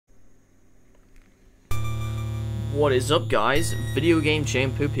What is up, guys? Video Game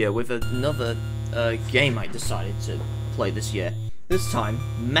Chain Poop here with another game I decided to play this year. This time,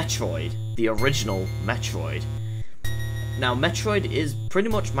 Metroid, the original Metroid. Now, Metroid is pretty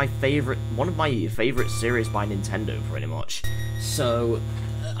much my favorite, one of my favorite series by Nintendo, pretty much. So,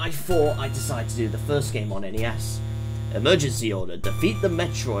 I thought I'd decide to do the first game on NES. Emergency order: defeat the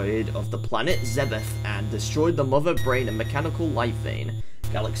Metroid of the planet Zebeth and destroy the mother brain and mechanical life vein.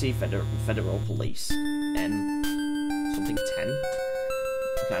 Galaxy Federal Police. Something 10?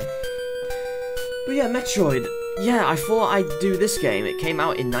 Okay. But yeah, Metroid. Yeah, I thought I'd do this game. It came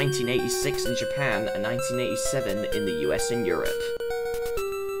out in 1986 in Japan and 1987 in the US and Europe.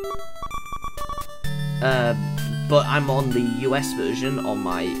 But I'm on the US version on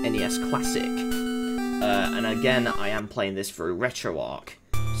my NES Classic. And again, I am playing this through RetroArch.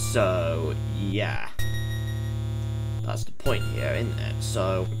 So, yeah. That's the point here, isn't it?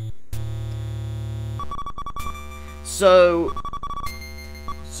 So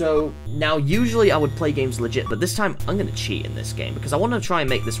now usually I would play games legit, but this time I'm gonna cheat in this game because I want to try and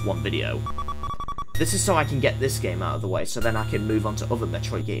make this one video. This is so I can get this game out of the way, so then I can move on to other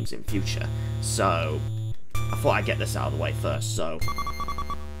Metroid games in future. So I thought I'd get this out of the way first. So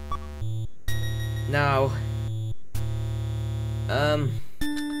now, now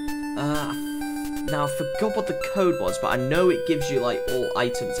I forgot what the code was, but I know it gives you like all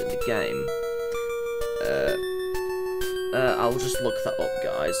items in the game. I'll just look that up,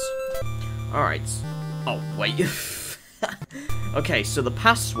 guys. Alright. Oh, wait. Okay, so the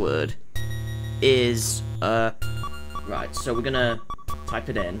password is, right, so we're gonna type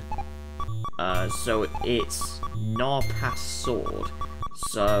it in. So it's Nar Pass Sword.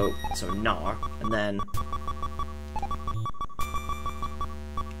 So Nar, and then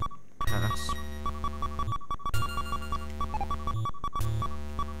Pass.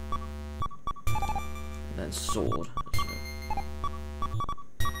 And then Sword.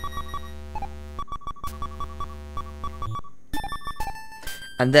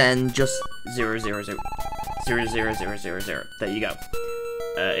 And then just 0, 0, 0, 0, 0, 0, 0, 0. There you go.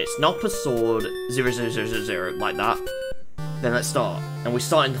 It's not per sword, 0, 0, 0, 0, 0, like that. Then let's start. And we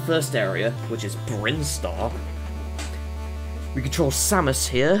start in the first area, which is Brinstar. We control Samus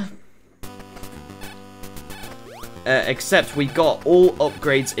here. Except we got all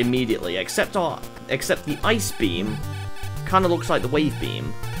upgrades immediately, except the Ice Beam kind of looks like the Wave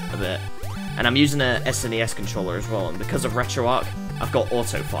Beam a bit. And I'm using a SNES controller as well, and because of RetroArch, I've got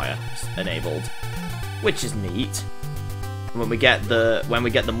auto fire enabled, which is neat. When we get the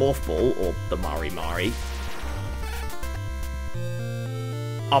Morph Ball or the Mari,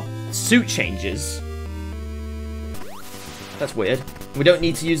 our suit changes. That's weird. We don't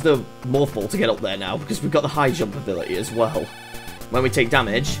need to use the Morph Ball to get up there now because we've got the high jump ability as well. When we take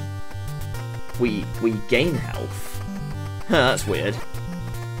damage, we gain health. That's weird.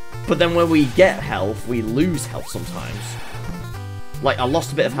 But then when we get health, we lose health sometimes. Like, I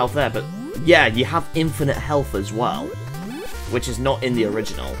lost a bit of health there, but yeah, you have infinite health as well, which is not in the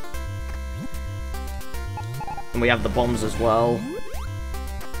original. And we have the bombs as well.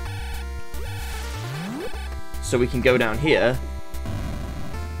 So we can go down here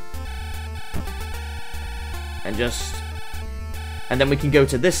and then we can go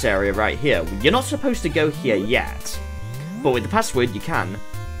to this area right here. You're not supposed to go here yet, but with the password you can.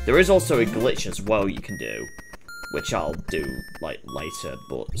 There is also a glitch as well you can do, which I'll do, like, later,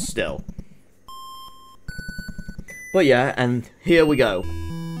 but still. But yeah, and here we go.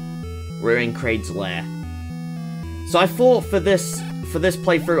 We're in Kraid's lair. So I thought for this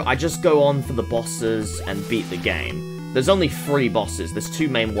playthrough, I just go on for the bosses and beat the game. There's only 3 bosses. There's 2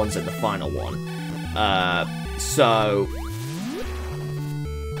 main ones and the final one. So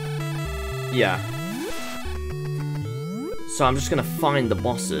yeah. So I'm just gonna find the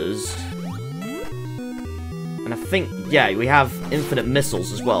bosses. And I think, yeah, we have infinite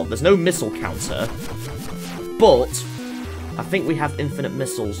missiles as well. There's no missile counter, but I think we have infinite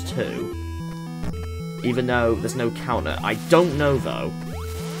missiles too. Even though there's no counter. I don't know, though.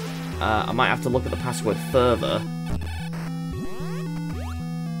 I might have to look at the password further.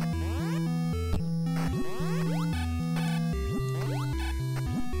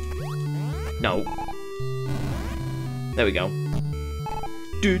 No. There we go.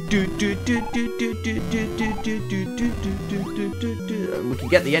 We can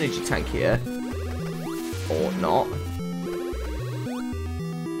get the energy tank here. Or not.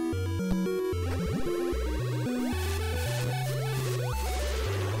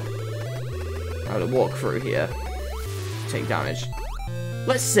 I'm gonna walk through here. Take damage.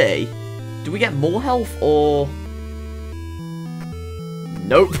 Let's see. Do we get more health or...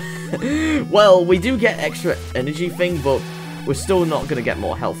 Nope. Well, we do get extra energy thing, but we're still not going to get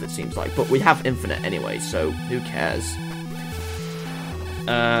more health, it seems like. But we have infinite anyway, so who cares?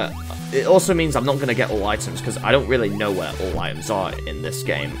 It also means I'm not going to get all items, because I don't really know where all items are in this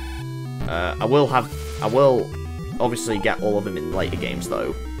game. I will obviously get all of them in later games,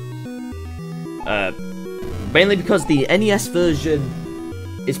 though. Mainly because the NES version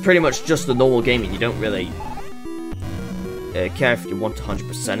is pretty much just the normal game, and you don't really care if you want to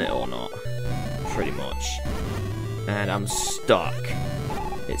 100% it or not. Pretty much. And I'm stuck,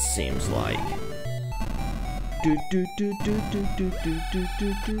 it seems like. Go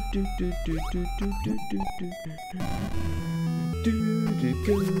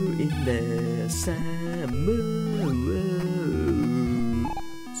in the summer.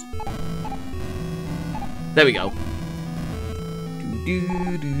 There we go.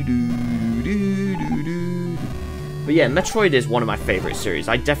 But yeah, Metroid is one of my favorite series.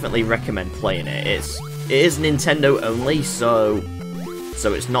 I definitely recommend playing it. It is Nintendo only, so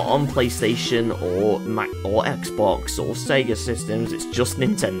it's not on PlayStation or Mac or Xbox or Sega systems. It's just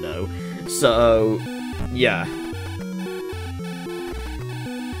Nintendo. So yeah.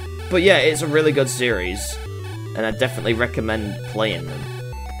 But yeah, it's a really good series, and I definitely recommend playing them.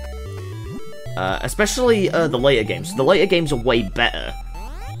 Especially the later games. The later games are way better.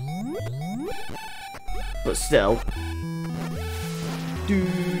 But still.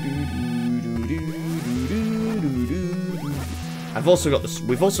 We've also got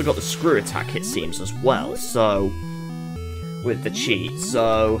the screw attack, it seems, as well, so with the cheat,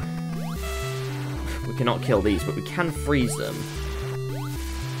 so we cannot kill these, but we can freeze them.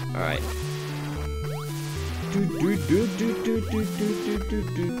 Alright.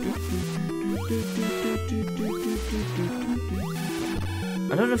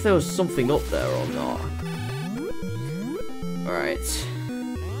 I don't know if there was something up there or not. Alright.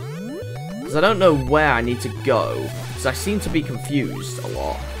 Because I don't know where I need to go, because I seem to be confused a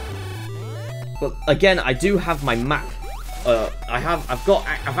lot. But again, I do have my map.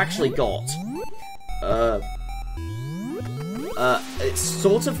 I've actually got it's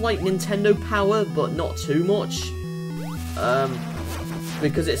sort of like Nintendo Power, but not too much.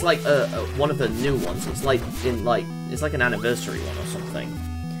 Because it's like one of the new ones. It's like it's like an anniversary one or something.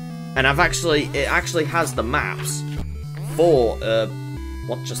 And it actually has the maps for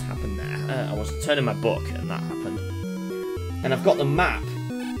what just happened there? I was turning my book and that happened. And I've got the map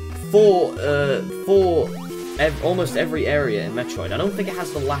for almost every area in Metroid. I don't think it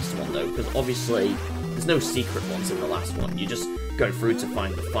has the last one though, because obviously there's no secret ones in the last one. You just go through to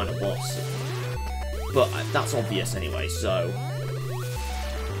find the final boss. But that's obvious anyway, so.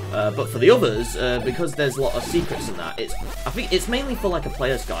 But for the others, because there's a lot of secrets in that, I think it's mainly for like a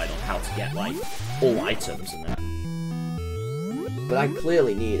player's guide on how to get like all items and that. But I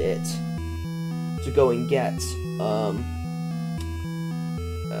clearly need it to go and get the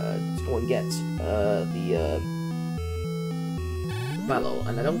Bellow,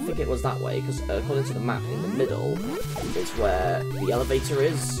 and I don't think it was that way, because according to the map in the middle is where the elevator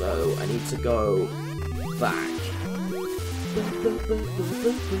is, so I need to go back.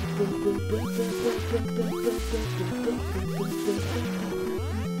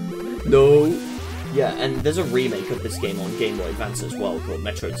 No! Yeah, and there's a remake of this game on Game Boy Advance as well, called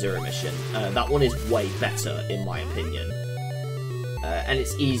Metroid Zero Mission. That one is way better, in my opinion. And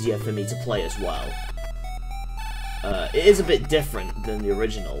it's easier for me to play as well. It is a bit different than the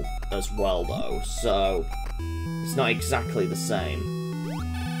original as well, though, so it's not exactly the same.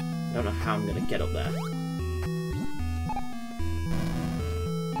 I don't know how I'm gonna get up there.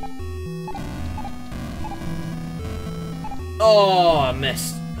 Oh, I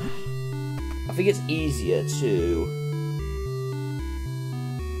missed. I think it's easier to...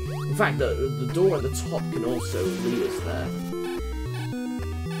 In fact, the door at the top can also lead us there.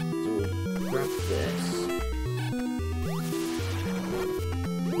 So we'll grab this.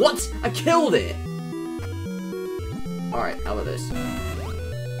 What? I killed it! Alright, how about this?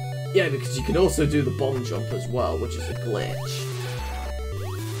 Yeah, because you can also do the bomb jump as well, which is a glitch.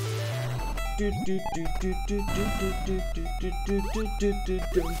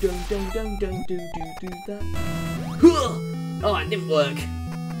 Oh, it didn't work.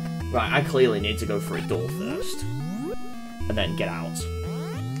 Right, I clearly need to go for a door first. And then get out.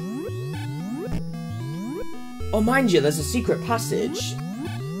 Oh, mind you, there's a secret passage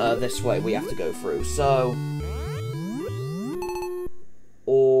this way we have to go through, so...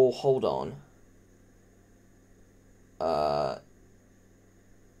 Oh, hold on.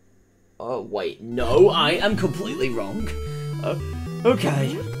 Oh, wait, no, I am completely wrong.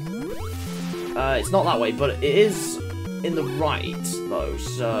 Okay. It's not that way, but it is in the right, though,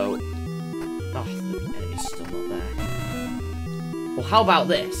 so... Oh, the enemy's still not there. Well, how about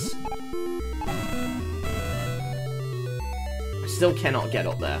this? I still cannot get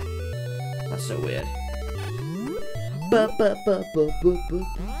up there. That's so weird.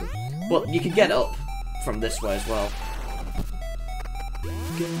 Well, you can get up from this way as well.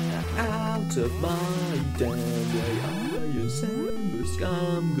 Get out of my damn way,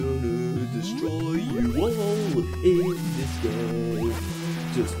 I'm gonna destroy you all in this game.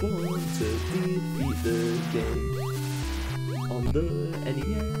 Just want to defeat the game on the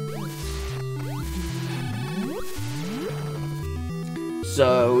NES.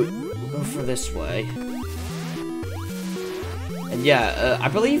 So, we'll go for this way. And yeah, I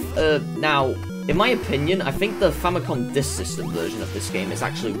believe, now, in my opinion, I think the Famicom Disk System version of this game is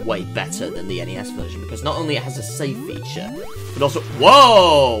actually way better than the NES version, because not only it has a save feature, but also...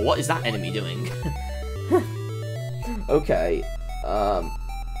 Whoa! What is that enemy doing? Okay,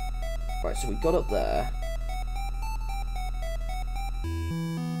 right, so we got up there.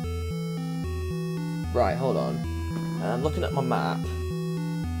 Right, hold on. I'm looking at my map.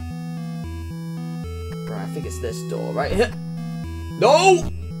 Right, I think it's this door, right here. No!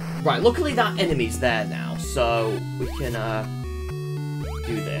 Right, luckily that enemy's there now, so we can,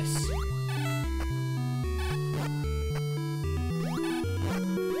 do this.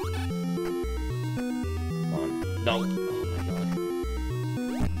 Come on. No. Oh my god.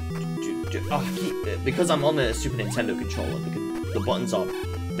 Oh, because I'm on a Super Nintendo controller, the buttons are a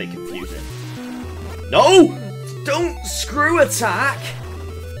bit confusing. No! Don't screw attack!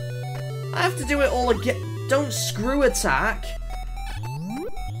 I have to do it all again. Don't screw attack!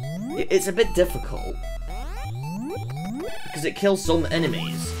 It's a bit difficult. Because it kills some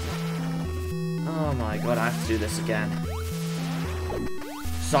enemies. Oh my god, I have to do this again.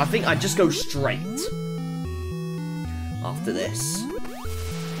 So I think I just go straight. After this.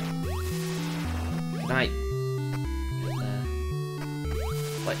 Can I... get there?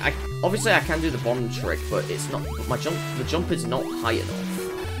 Like, obviously I can do the bomb trick, but it's not... But the jump is not high enough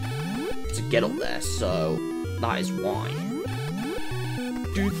to get up there, so that is why.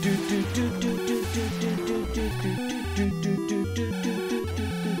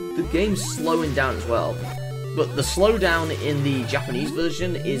 The game's slowing down as well, but the slowdown in the Japanese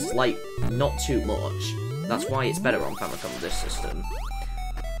version is like not too much. That's why it's better on Famicom Disk System.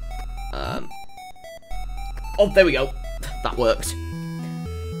 Oh, there we go. That worked.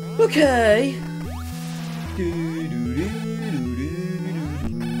 Okay.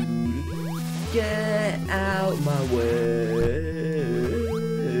 Get out my way.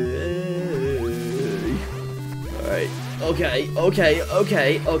 Alright. Okay.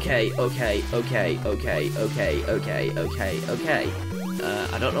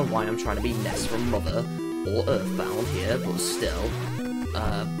 I don't know why I'm trying to be Ness from Mother or Earthbound here, but still.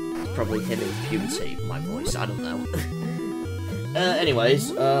 It's probably him in puberty, my voice, I don't know.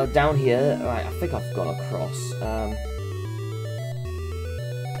 Anyways, down here, right, I think I've gone across, and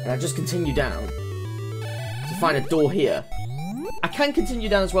I just continue down to find a door here. I can continue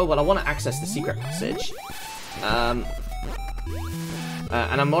down as well, but I want to access the secret passage. And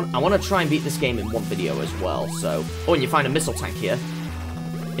I want to try and beat this game in one video as well, so... Oh, and you find a missile tank here.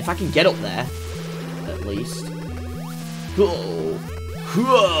 If I can get up there, at least. Whoa!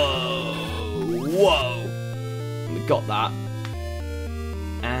 Whoa! Whoa! And we got that.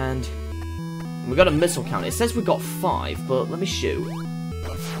 And we got a missile count. It says we got 5, but let me shoot.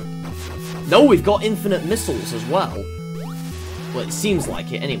 No, we've got infinite missiles as well. Well, it seems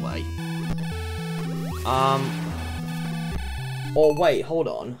like it anyway. Oh wait, hold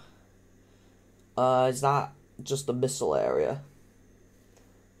on. Is that just the missile area?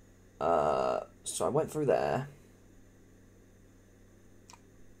 So I went through there.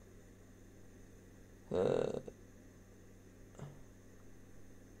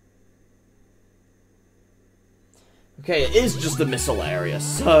 Okay, it is just the missile area,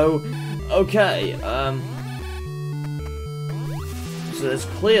 so... Okay, so there's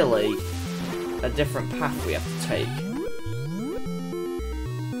clearly a different path we have to take.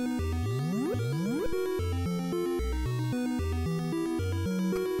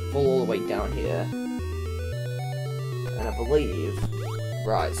 Fall all the way down here. And I believe...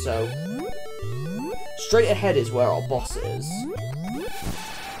 Right, so... Straight ahead is where our boss is.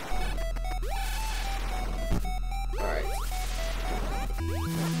 Alright.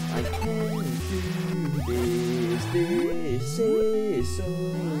 I can do this is so...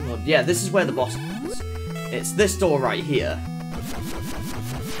 Yeah, this is where the boss is. It's this door right here.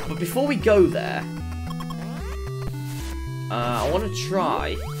 But before we go there... I want to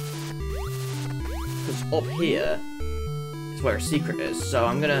try... Because up here... It's where a secret is. So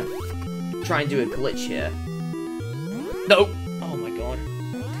I'm gonna try and do a glitch here. No! Oh my god.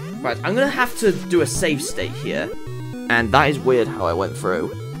 Right, I'm gonna have to do a save state here. And that is weird how I went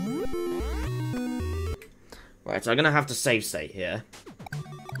through. Right, so I'm gonna have to save state here.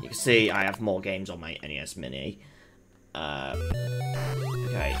 You can see I have more games on my NES Mini.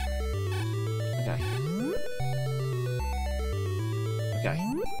 Okay. Okay. Okay.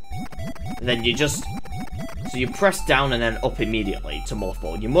 And then you just... So you press down and then up immediately to Morph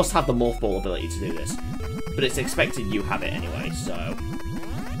Ball. You must have the Morph Ball ability to do this. But it's expected you have it anyway, so...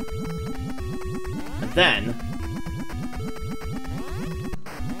 And then...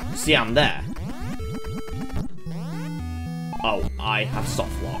 See, I'm there. Oh, I have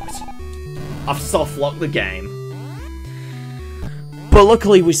soft-locked. I've soft-locked the game. But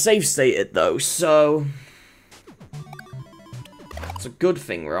luckily we save-stated, though, so... It's a good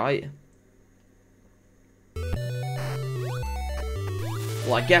thing, right?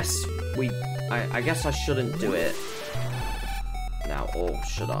 Well, I guess I guess I shouldn't do it now, or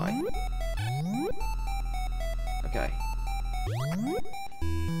should I? Okay.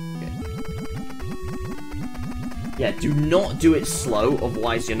 Yeah, do not do it slow,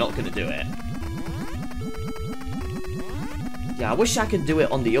 otherwise you're not gonna do it. Yeah, I wish I could do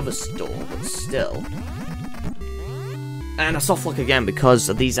it on the other store, but still. And I softlock again because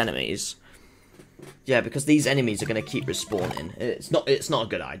of these enemies. Yeah, because these enemies are gonna keep respawning. It's not a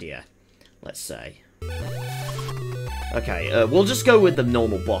good idea, let's say. Okay, we'll just go with the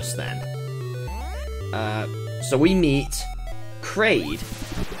normal boss then. So we meet Kraid,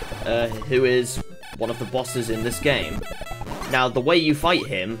 who is one of the bosses in this game. Now, the way you fight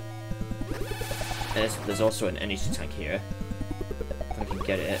him... There's also an energy tank here. If I can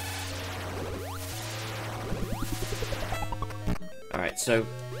get it. Alright, so...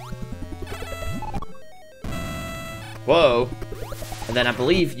 Whoa! And then I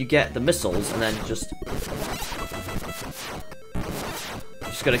believe you get the missiles, and then just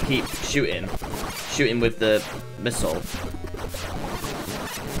gotta keep shooting. Shooting with the missile.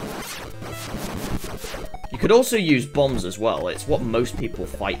 You could also use bombs as well. It's what most people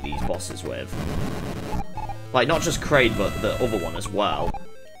fight these bosses with. Like, not just Kraid, but the other one as well.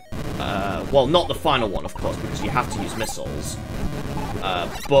 Well, not the final one, of course, because you have to use missiles.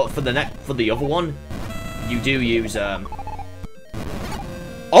 But for the other one, you do use,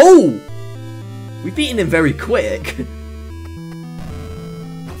 Oh! We've beaten him very quick.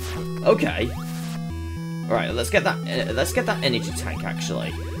 Okay. Alright, let's get that energy tank,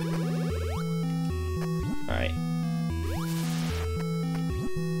 actually. Alright.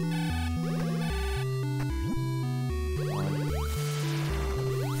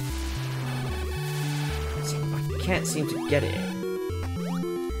 I can't seem to get it.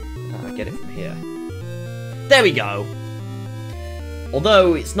 I get it from here. There we go!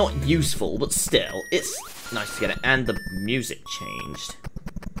 Although it's not useful, but still, it's nice to get it. And the music changed.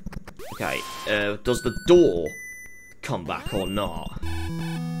 Okay, does the door come back or not?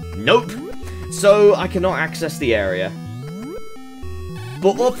 Nope! So, I cannot access the area.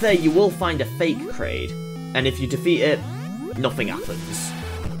 But up there you will find a fake Kraid. And if you defeat it, nothing happens.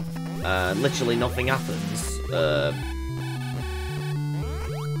 Literally nothing happens.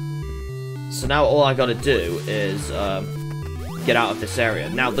 So now all I gotta do is, get out of this area.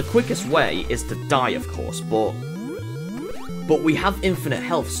 Now, the quickest way is to die, of course, but we have infinite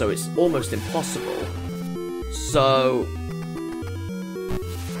health, so it's almost impossible. So...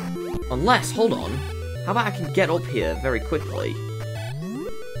 Unless, hold on, how about I can get up here very quickly?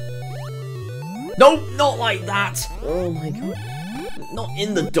 No, not like that! Oh my god. Not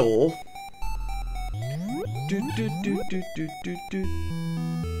in the door.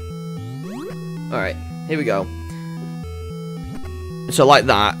 Alright, here we go. So like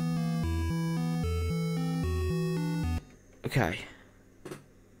that. Okay.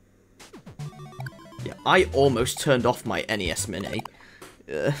 Yeah, I almost turned off my NES Mini.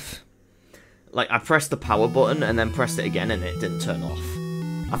 Like, I pressed the power button and then pressed it again and it didn't turn off.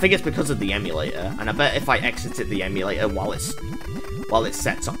 I think it's because of the emulator, and I bet if I exited the emulator while it's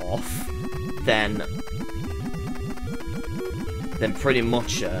set to off, then pretty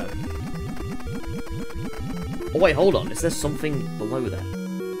much, Oh wait, hold on, is there something below there?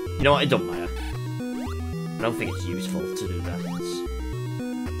 You know what, it don't matter. I don't think it's useful to do that.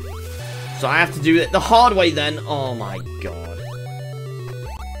 So I have to do it the hard way then. Oh my god.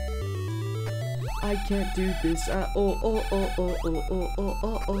 I can't do this at all.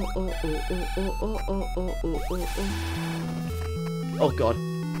 Oh god.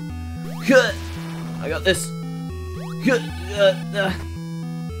 I got this.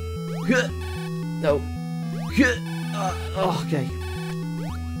 No. Okay.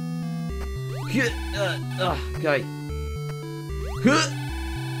 Okay.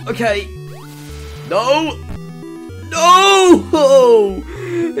 Okay. No! No!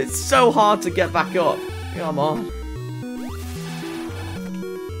 It's so hard to get back up. Come on.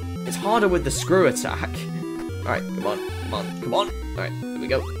 It's harder with the screw attack. Alright, come on, come on, come on. Alright, there we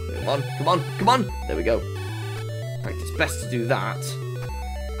go. Come on, come on, come on. There we go. Right, it's best to do that.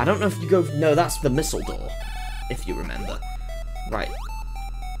 I don't know if you go... No, that's the missile door. If you remember. Right.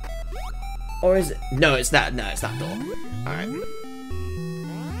 Or is it... No, it's that. No, it's that door. Alright.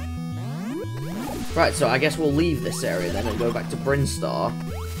 Right, so I guess we'll leave this area then and go back to Brinstar.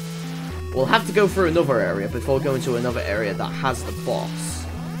 We'll have to go through another area before going to another area that has the boss.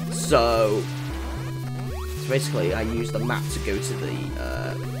 So basically, I use the map to go to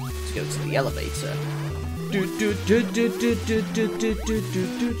the elevator.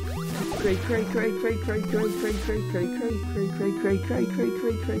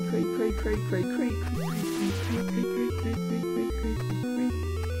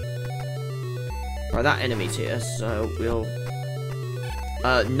 Right, that enemy's here, so we'll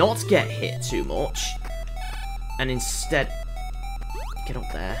not get hit too much, and instead get up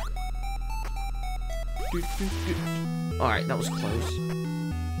there. Alright, that was close.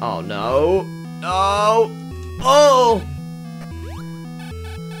 Oh no! No! Oh!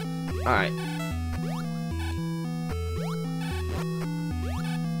 Alright.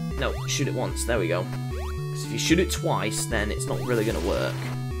 No, shoot it once. There we go. Because if you shoot it twice, then it's not really going to work.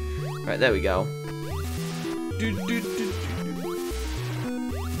 Right, there we go.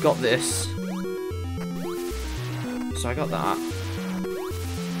 Got this. So I got that.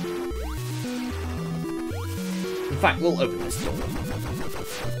 In fact, we'll open this door.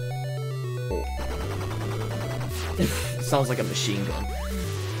 Oh. Sounds like a machine gun.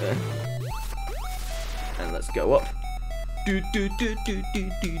 And let's go up.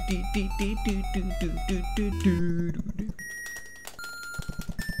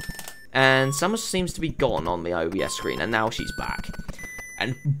 And Samus seems to be gone on the OBS screen, and now she's back.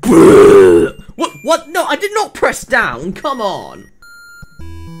 And what? No, I did not press down. Come on.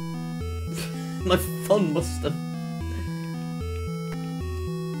 My phone must have.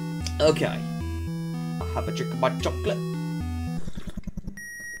 Okay. I'll have a drink of my chocolate.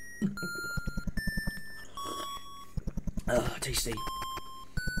 Oh, tasty.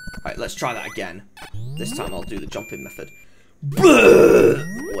 Alright, let's try that again. This time I'll do the jumping method.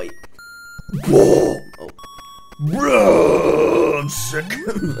 Wait. Oh. I'm sick.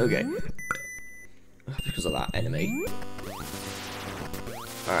 Okay. Because of that enemy.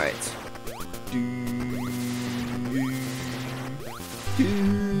 Alright.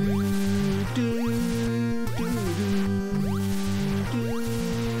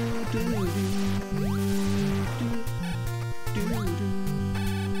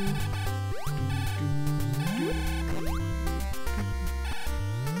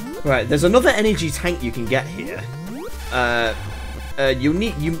 Right, there's another energy tank you can get here.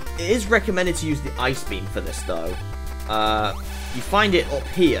 It is recommended to use the ice beam for this though. You find it up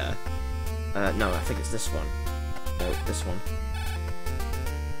here. No, I think it's this one. No, this one.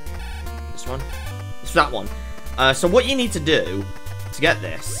 This one? It's that one. So what you need to do to get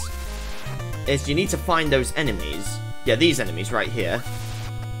this is you need to find those enemies. Yeah, these enemies right here.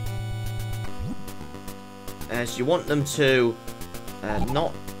 As you want them to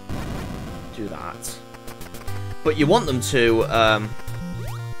not do that, but you want them to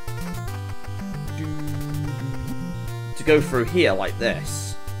go through here like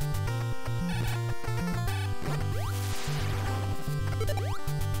this.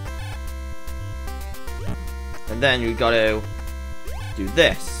 And then you got to do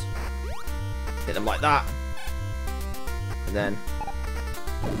this. Hit them like that. And then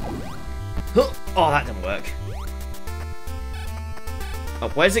oh, that didn't work. Oh,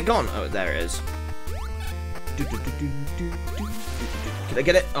 where's it gone? Oh, there it is. Can I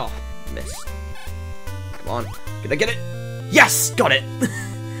get it? Oh, missed. Come on. Can I get it? Yes! Got it!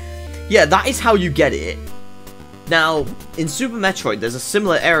 Yeah, that is how you get it. Now, in Super Metroid, there's a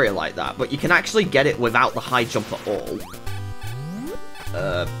similar area like that, but you can actually get it without the high jump at all.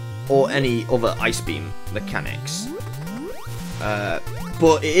 Or any other ice beam mechanics.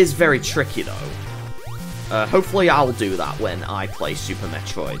 But it is very tricky, though. Hopefully I'll do that when I play Super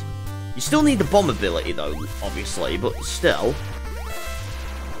Metroid. You still need the bomb ability though, obviously, but still.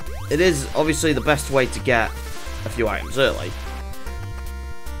 It is obviously the best way to get a few items early.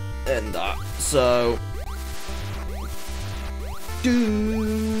 And that, so...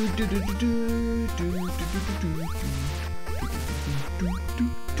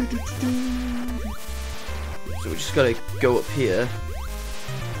 So we just gotta go up here.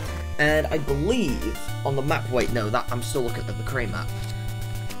 And I believe on the map, wait, no, that I'm still looking at the crane map.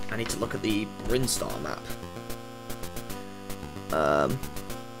 I need to look at the Brinstar map.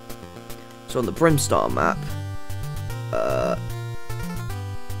 So on the Brinstar map,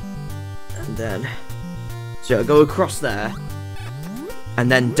 and then, so I go across there,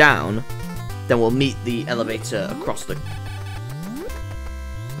 and then down, then we'll meet the elevator across then.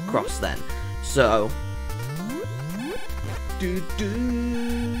 So,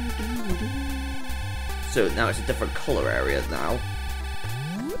 so now it's a different color area now.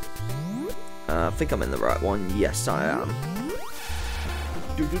 I think I'm in the right one. Yes, I am.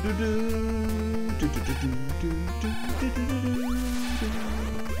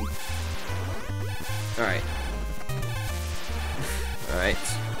 Alright. Alright.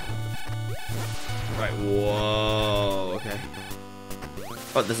 Right, whoa, okay.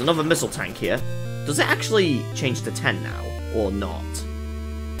 Oh, there's another missile tank here. Does it actually change to 10 now, or not?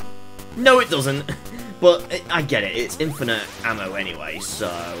 No, it doesn't. But I get it, it's infinite ammo anyway,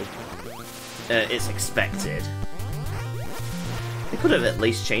 so it's expected. They could have at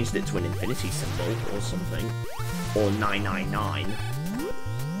least changed it to an infinity symbol or something, or 999,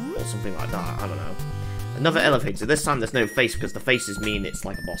 or something like that. I don't know. Another elevator. This time there's no face because the faces mean it's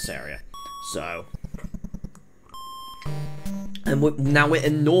like a boss area. So, and now we're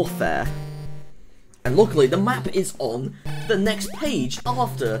in Norfair, and luckily the map is on the next page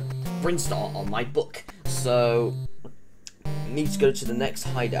after Brinstar on my book. So, I need to go to the next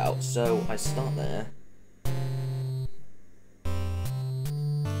hideout. So I start there.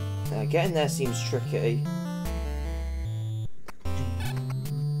 Getting there seems tricky.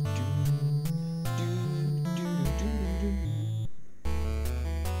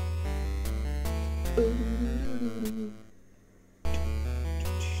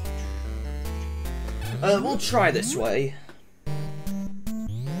 We'll try this way.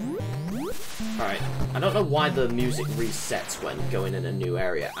 Alright, I don't know why the music resets when going in a new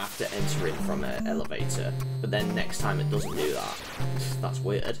area after entering from an elevator, but then next time it doesn't do that. That's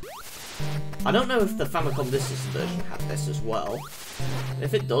weird. I don't know if the Famicom Distance version had this as well.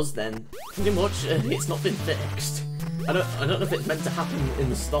 If it does, then pretty much it's not been fixed. I don't know if it's meant to happen in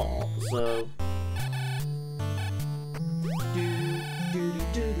the start, so.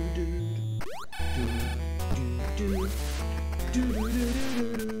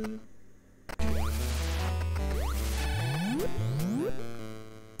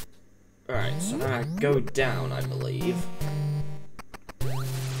 Alright, so now I go down, I believe.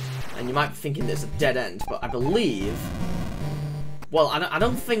 And you might be thinking there's a dead end, but I believe... Well, I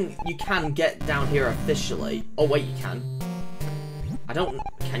don't think you can get down here officially. Oh, wait, you can. I don't...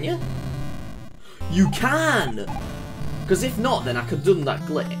 Can you? You can! Because if not, then I could have done that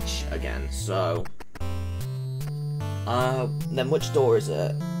glitch again, so... Then which door is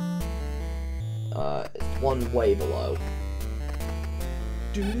it? It's one way below.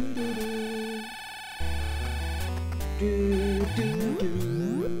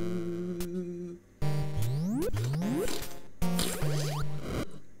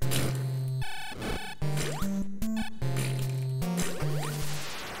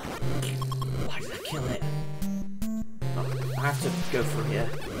 Why did I kill it? Oh, I have to go through here.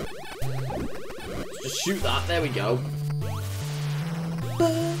 Let's just shoot that. There we go.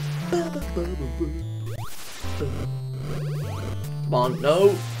 Come on,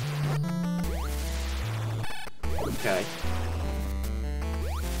 no. Okay.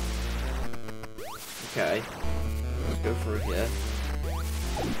 Okay. Let's go through here.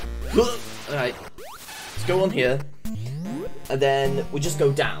 Alright. Let's go on here. And then we just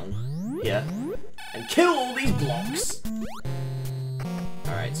go down here. And kill all these blocks.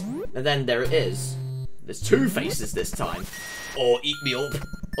 Alright. And then there it is. There's two faces this time. Or eat me up.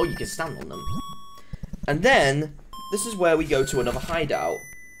 Oh, you can stand on them. And then, this is where we go to another hideout.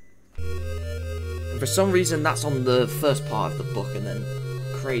 And for some reason, that's on the first part of the book, and then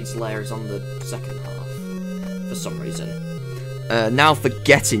Kraid's lair is on the second half. For some reason. Now for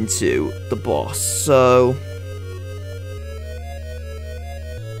getting to the boss. So...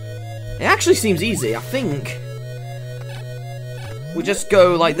 It actually seems easy, I think. We just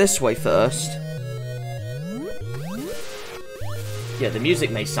go like this way first. Yeah, the music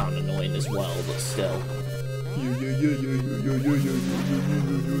may sound annoying as well, but still.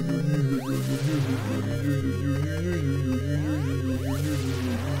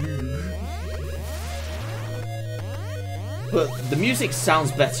 But the music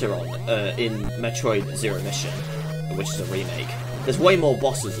sounds better on in Metroid Zero Mission, which is a remake. There's way more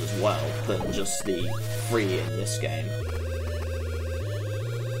bosses as well than just the 3 in this game.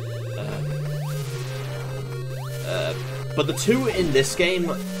 But the two in this game,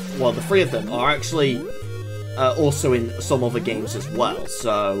 well, the three of them are actually also in some other games as well.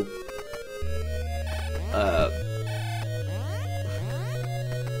 So,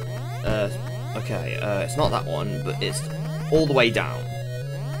 okay, it's not that one, but it's all the way down.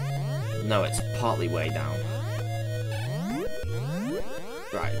 No, it's partly way down.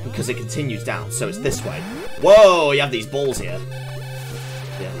 Right, because it continues down, so it's this way. Whoa, you have these balls here.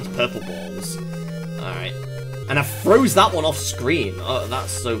 Yeah, these purple balls. Alright. And I froze that one off screen. Oh,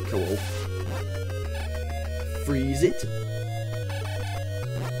 that's so cool. Freeze it.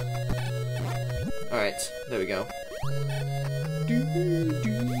 Alright, there we go.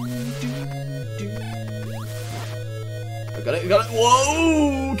 I got it, I got it.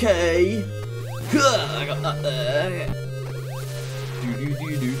 Whoa, okay. I got that there.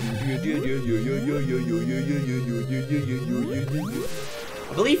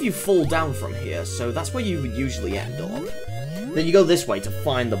 I believe you fall down from here, so that's where you would usually end up. Then you go this way to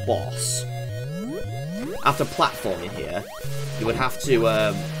find the boss. After platforming here, you would have to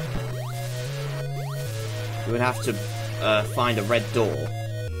find a red door,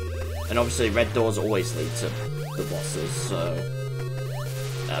 and obviously red doors always lead to the bosses. So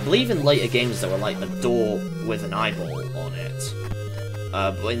I believe in later games there were like a door with an eyeball on it.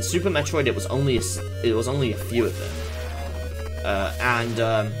 But in Super Metroid, it was only a few of them.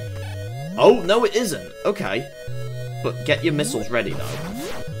 Oh no, it isn't. Okay, but get your missiles ready though,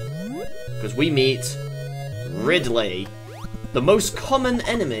 because we meet Ridley, the most common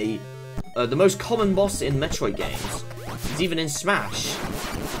enemy, the most common boss in Metroid games. He's even in Smash,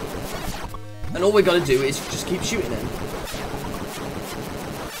 and all we gotta do is just keep shooting him.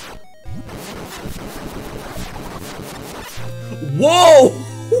 Whoa!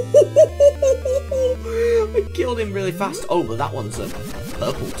 I killed him really fast. Oh, but that one's a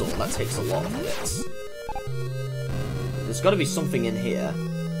purple door. That takes a lot of hits. There's got to be something in here.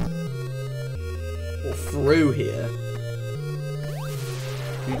 Or through here.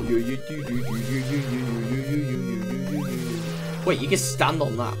 Wait, you can stand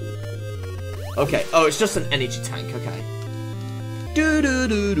on that. Okay. Oh, it's just an energy tank. Okay.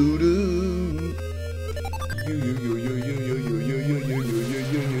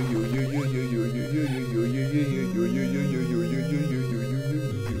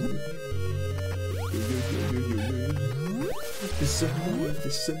 It's annoying,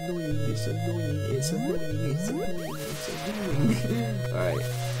 it's annoying, it's annoying, it's annoying, it's annoying, it's annoying. Alright.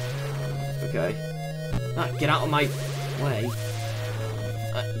 Okay. Ah, get out of my way.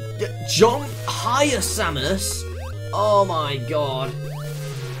 Jump higher, Samus! Oh my god.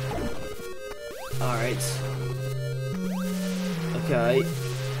 Alright. Okay.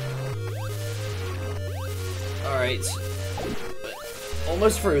 Alright.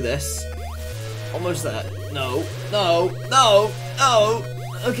 Almost through this. Almost there. No. No. No. No.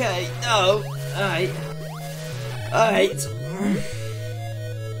 Okay. No. Alright. Alright.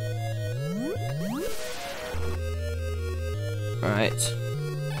 Alright.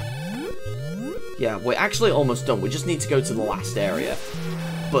 Yeah, we're actually almost done. We just need to go to the last area.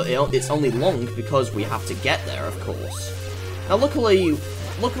 But it's only long because we have to get there, of course. Now, luckily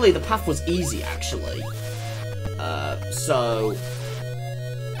the path was easy, actually. So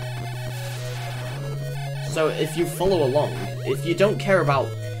if you follow along, if you don't care about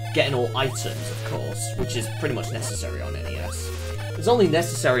getting all items, of course, which is pretty much necessary on NES. It's only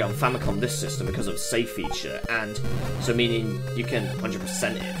necessary on Famicom this system because of save feature, and so meaning you can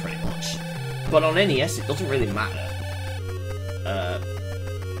 100% it pretty much. But on NES, it doesn't really matter.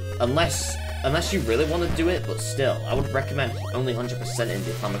 Unless you really want to do it, but still, I would recommend only 100% in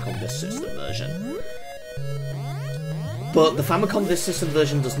the Famicom Disk System version. But the Famicom Disk System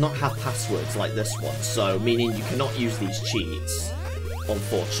version does not have passwords like this one, so meaning you cannot use these cheats,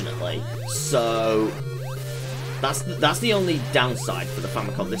 unfortunately. So that's the only downside for the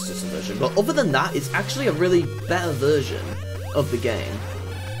Famicom Disk System version. But other than that, it's actually a really better version of the game.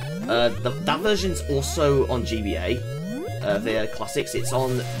 That version's also on GBA. Via Classics. It's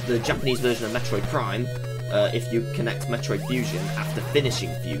on the Japanese version of Metroid Prime, if you connect Metroid Fusion after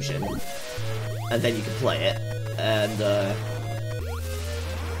finishing Fusion, and then you can play it. And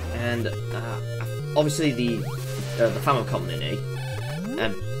obviously the Famicom Mini,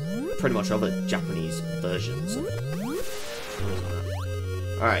 and pretty much other Japanese versions of it.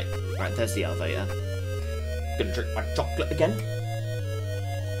 Alright, there's the elevator. Gonna drink my chocolate again.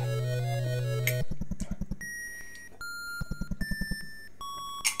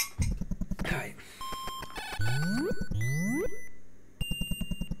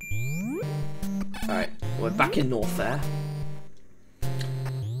 Alright, we're back in North there.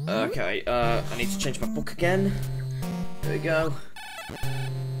 Okay, I need to change my book again. There we go.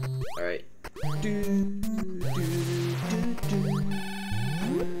 Alright.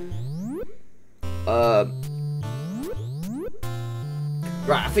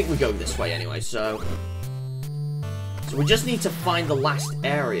 Right, I think we go this way anyway, so we just need to find the last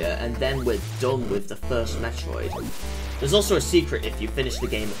area, and then we're done with the first Metroid. There's also a secret if you finish the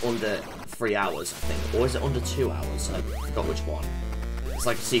game under 3 hours, I think. Or is it under 2 hours? I forgot which one. It's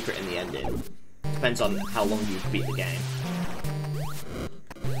like a secret in the ending. Depends on how long you beat the game.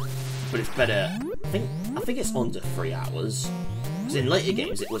 But it's better... I think it's under 3 hours. Because in later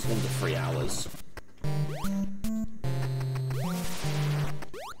games it was under 3 hours.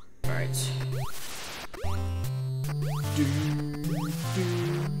 Alright.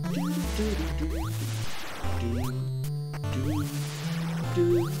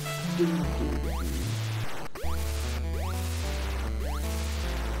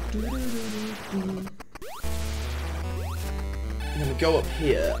 I'm gonna go up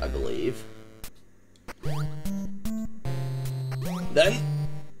here, I believe. Then,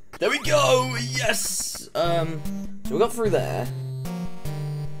 there we go! Yes! So we got through there.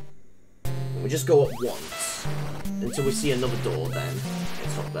 We just go up once until we see another door. Then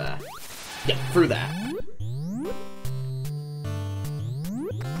it's up there. Yeah, through there.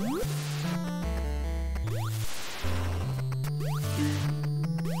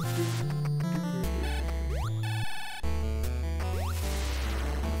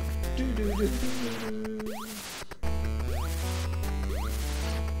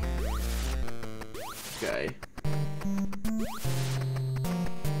 Okay.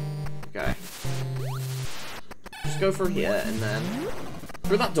 Okay. Just go through here and then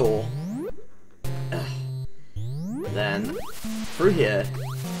through that door. Then through here.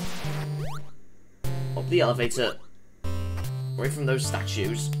 Up the elevator. Away from those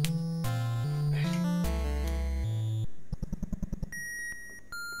statues.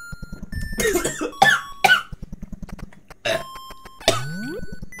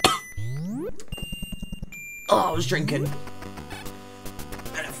 Oh, I was drinking.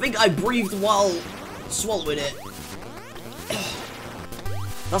 And I think I breathed while swallowing it.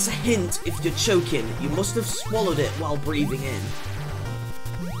 That's a hint if you're choking. You must have swallowed it while breathing in.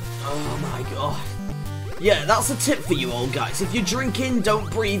 Oh my god. Yeah, that's a tip for you all guys. If you're drinking, don't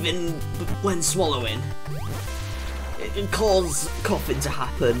breathe in when swallowing. It can cause coughing to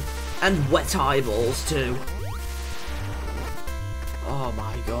happen. And wet eyeballs too. Oh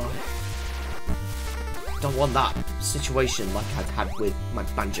my god. Don't want that situation like I'd had with my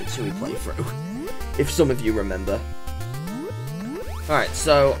Banjo-Tooie playthrough. If some of you remember. Alright,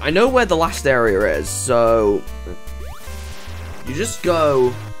 so I know where the last area is, so you just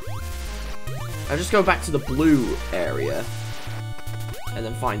go... I just go back to the blue area and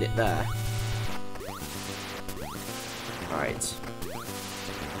then find it there. Alright.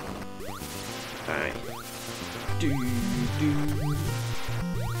 Alright.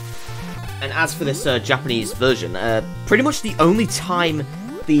 And as for this Japanese version, pretty much the only time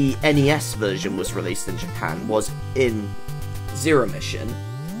the NES version was released in Japan was in Zero Mission,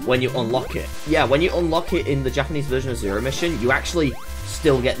 when you unlock it. Yeah, when you unlock it in the Japanese version of Zero Mission, you actually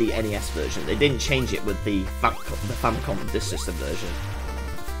still get the NES version. They didn't change it with the Famicom Disk System version.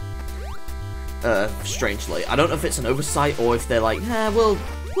 Strangely. I don't know if it's an oversight or if they're like, we'll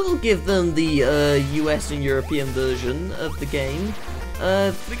give them the US and European version of the game.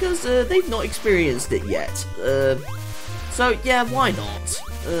 Because they've not experienced it yet. So yeah, why not?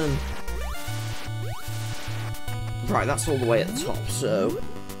 Right, that's all the way at the top, so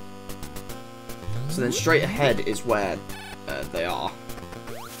then straight ahead is where they are.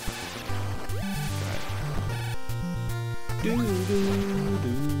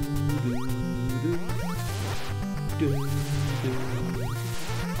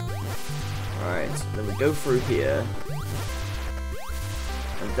 Right, then we go through here.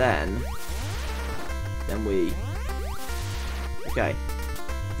 And then we... Okay.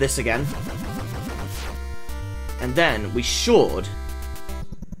 This again. And then we should...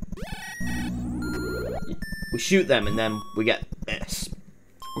 We shoot them and then we get this.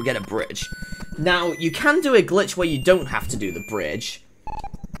 We get a bridge. Now, you can do a glitch where you don't have to do the bridge.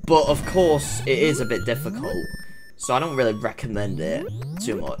 But, of course, it is a bit difficult. So I don't really recommend it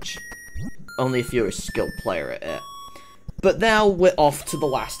too much. Only if you're a skilled player at it. But now we're off to the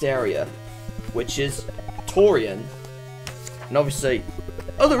last area, which is Torian. And obviously,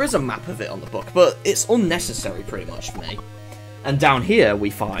 oh, there is a map of it on the book, but it's unnecessary pretty much for me. And down here we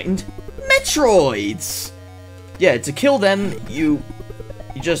find Metroids! Yeah, to kill them, you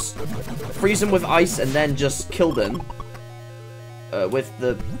just freeze them with ice and then just kill them with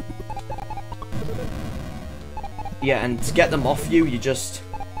the... Yeah, and to get them off you, you just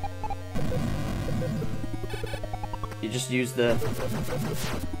use the...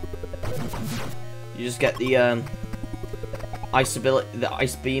 You just get the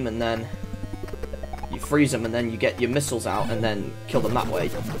ice beam, and then you freeze them, and then you get your missiles out, and then kill them that way.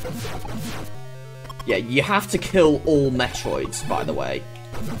 Yeah, you have to kill all Metroids, by the way,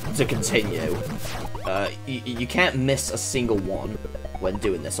 to continue. You can't miss a single one when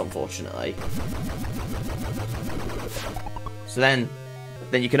doing this, unfortunately. So then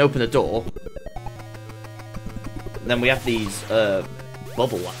you can open the door. Then we have these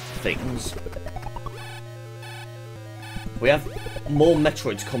bubble things. We have more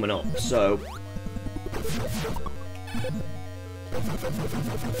Metroids coming up, so...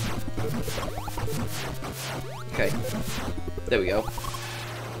 Okay. There we go.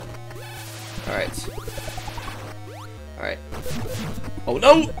 Alright. Alright. Oh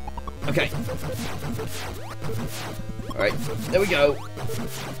no! Okay. Alright, there we go.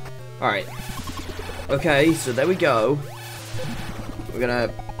 Alright. Okay, so there we go. We're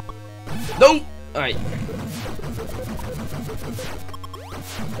gonna... No! Alright.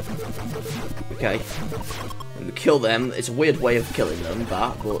 Okay. I'm gonna kill them. It's a weird way of killing them,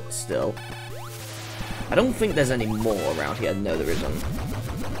 that, but still. I don't think there's any more around here. No, there isn't.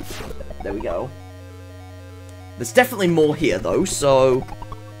 There we go. There's definitely more here, though, so...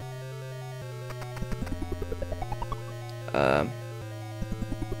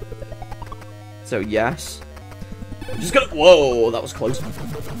 So, yes. I'm just gonna... Whoa, that was close.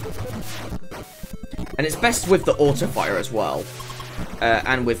 And it's best with the auto-fire as well.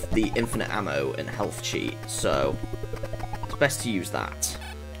 And with the infinite ammo and health cheat, so... It's best to use that.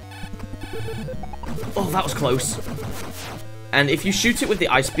 Oh, that was close. And if you shoot it with the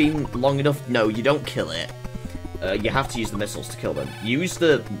ice beam long enough, no, you don't kill it. You have to use the missiles to kill them. Use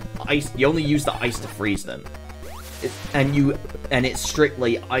the ice. You only use the ice to freeze them. And it's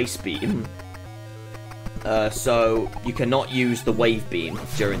strictly ice beam. So you cannot use the wave beam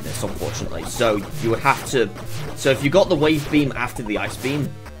during this, unfortunately. So you have to. So if you got the wave beam after the ice beam,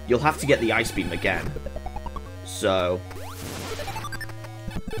 you'll have to get the ice beam again. So.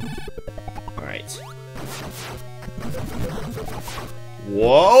 Alright.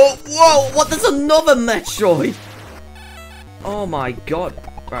 Whoa! Whoa! What? There's another Metroid! Oh my god.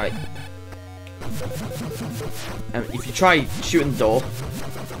 Right. If you try shooting the door...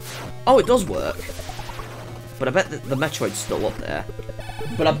 Oh, it does work. But I bet the Metroid's still up there.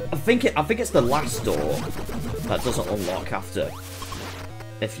 But I think it's the last door that doesn't unlock after...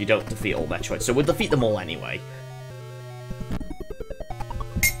 If you don't defeat all Metroids. So we'll defeat them all anyway.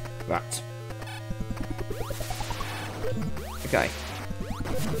 Right. Okay.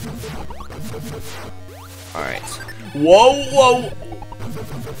 Alright. Whoa, whoa!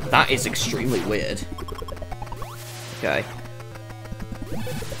 That is extremely weird. Okay.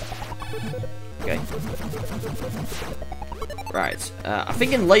 Okay. Right. I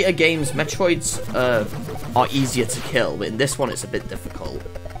think in later games, Metroids are easier to kill, but in this one it's a bit difficult.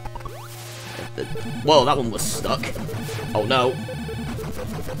 Whoa, that one was stuck. Oh no.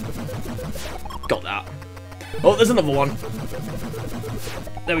 Got that. Oh, there's another one.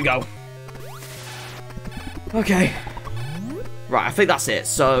 There we go. Okay. Right, I think that's it.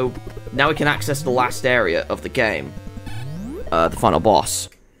 So, now we can access the last area of the game. The final boss.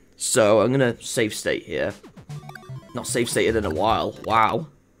 So, I'm gonna save state here. Not save stated in a while. Wow.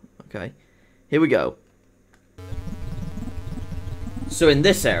 Okay. Here we go. So, in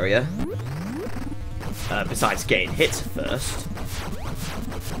this area, besides getting hit first,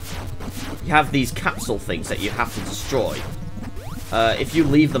 you have these capsule things that you have to destroy. If you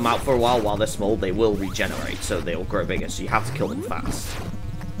leave them out for a while they're small, they will regenerate, so they will grow bigger, so you have to kill them fast.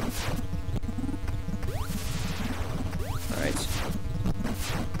 Alright.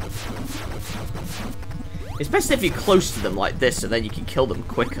 It's best if you're close to them like this, so then you can kill them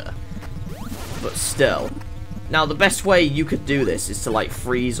quicker. But still. Now, the best way you could do this is to, like,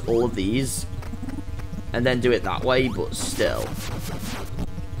 freeze all of these, and then do it that way, but still.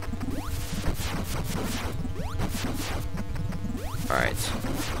 Alright.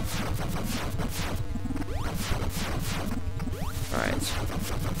 Alright.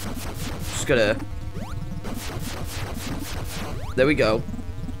 Just gonna... There we go.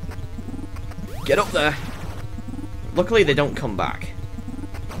 Get up there. Luckily, they don't come back.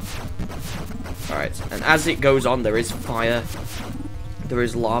 Alright, and as it goes on, there is fire. There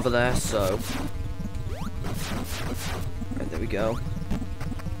is lava there, so... Right, there we go.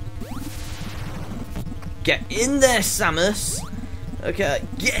 Get in there, Samus! Okay,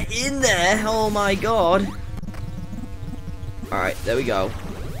 get in there! Oh my god! Alright, there we go.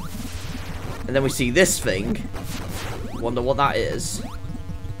 And then we see this thing. Wonder what that is.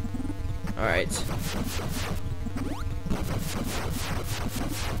 Alright.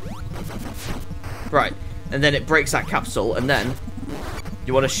 Right. And then it breaks that capsule, and then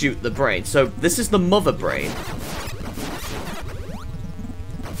you want to shoot the brain. So this is the mother brain.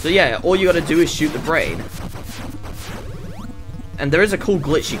 So yeah, all you gotta do is shoot the brain. And there is a cool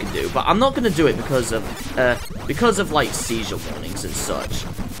glitch you can do, but I'm not gonna do it because of like seizure warnings and such.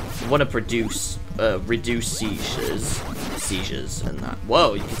 You want to reduce seizures and that.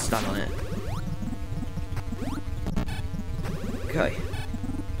 Whoa, you can stand on it. Okay.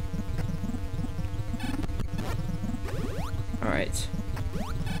 Alright.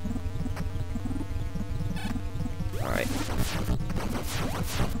 Alright.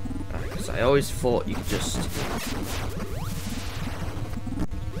 Because I always thought you could just...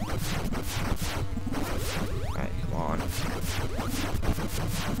 Alright, come on.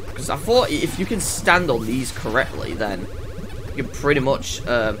 Because I thought if you can stand on these correctly, then you can pretty much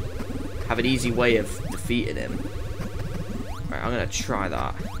have an easy way of defeating him. Alright, I'm gonna try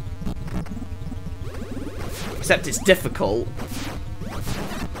that. Except it's difficult.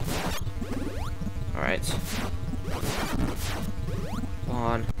 Alright. Come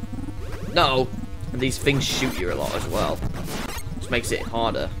on. No! And these things shoot you a lot as well. Which makes it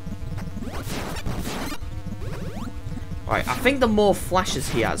harder. Alright, I think the more flashes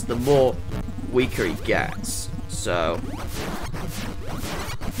he has, the more weaker he gets. So...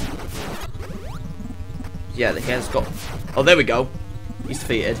 yeah, he has got... oh, there we go. He's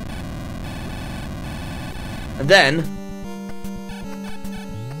defeated. And then...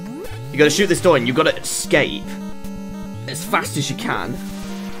 you gotta shoot this door and you gotta escape as fast as you can.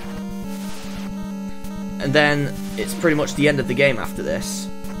 And then it's pretty much the end of the game after this.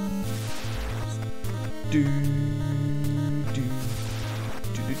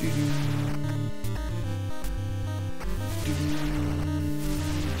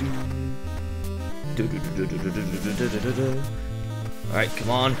 Alright, come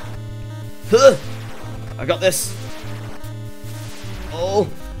on. Huh! I got this. Oh,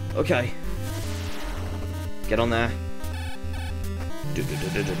 okay. Get on there.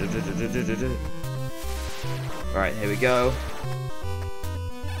 Alright, here we go.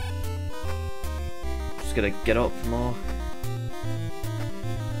 Just gonna get up more.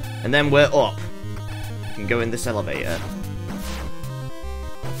 And then we're up. We can go in this elevator.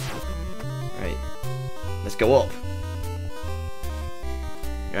 Right. Let's go up.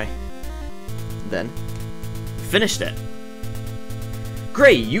 Okay. Then, finished it.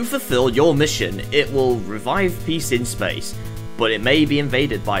 Great, you fulfilled your mission. It will revive peace in space, but it may be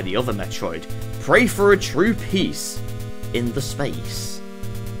invaded by the other Metroid. Pray for a true peace in the space.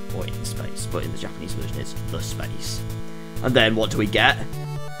 Or in space, but in the Japanese version it's the space. And then what do we get?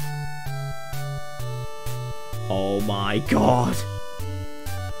 Oh my god.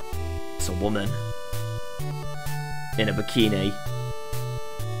 It's a woman. In a bikini.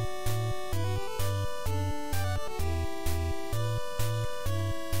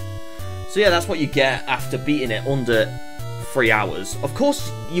 So yeah, that's what you get after beating it under 3 hours. Of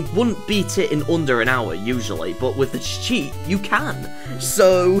course, you wouldn't beat it in under an hour, usually, but with the cheat, you can.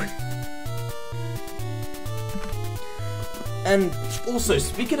 So... and also,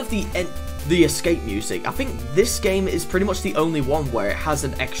 speaking of the escape music, I think this game is pretty much the only one where it has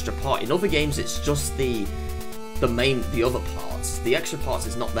an extra part. In other games, it's just the other parts. The extra parts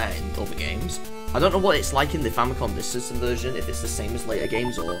is not there in other games. I don't know what it's like in the Famicom Disk System version, if it's the same as later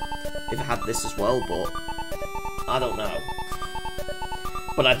games, or if it had this as well, but I don't know.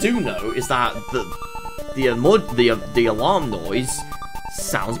 But I do know is that the alarm noise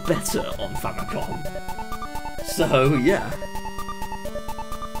sounds better on Famicom. So yeah.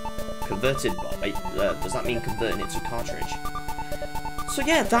 Converted by, does that mean converting it to cartridge? So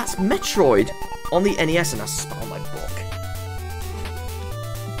yeah, that's Metroid on the NES, and that's spelled on my book.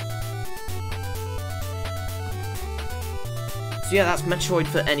 So yeah, that's Metroid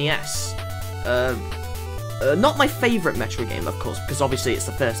for NES. Not my favourite Metroid game, of course, because obviously it's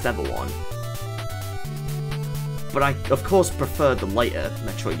the first ever one. But I, of course, prefer the later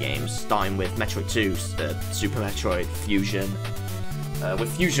Metroid games, starting with Metroid 2, Super Metroid, Fusion.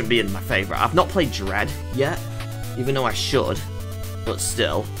 With Fusion being my favourite. I've not played Dread yet, even though I should, but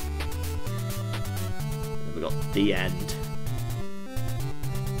still. We got the end.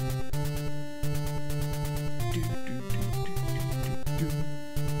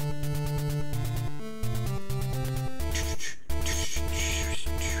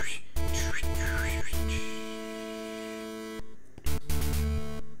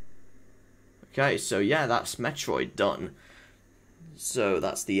 Okay, so yeah, that's Metroid done. So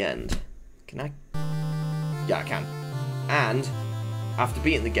that's the end. Can I? Yeah, I can. And after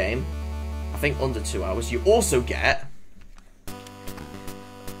beating the game, I think under 2 hours, you also get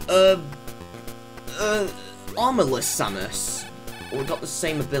armorless Samus. We got the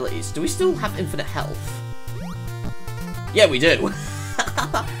same abilities. Do we still have infinite health? Yeah, we do.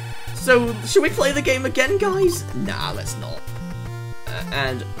 So, should we play the game again, guys? Nah, let's not.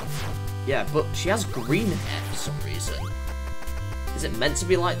 And, yeah, but she has green hair for some reason. Is it meant to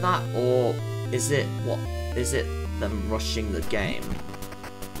be like that? Or is it, what? Is it them rushing the game?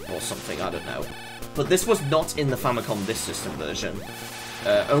 Or something, I don't know. But this was not in the Famicom Disk System version.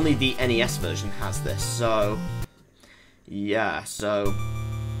 Only the NES version has this, so... Yeah, so...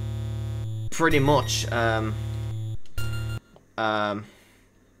 Pretty much,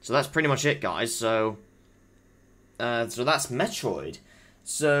 so that's pretty much it, guys. So that's Metroid.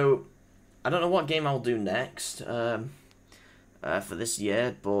 So I don't know what game I'll do next for this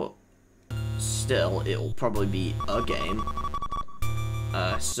year, but still, it'll probably be a game.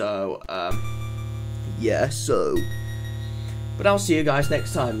 Yeah. So, but I'll see you guys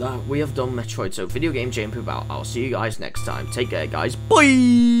next time. That we have done Metroid. So video game Jane Poop out. I'll see you guys next time. Take care, guys.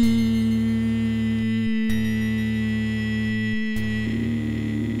 Bye.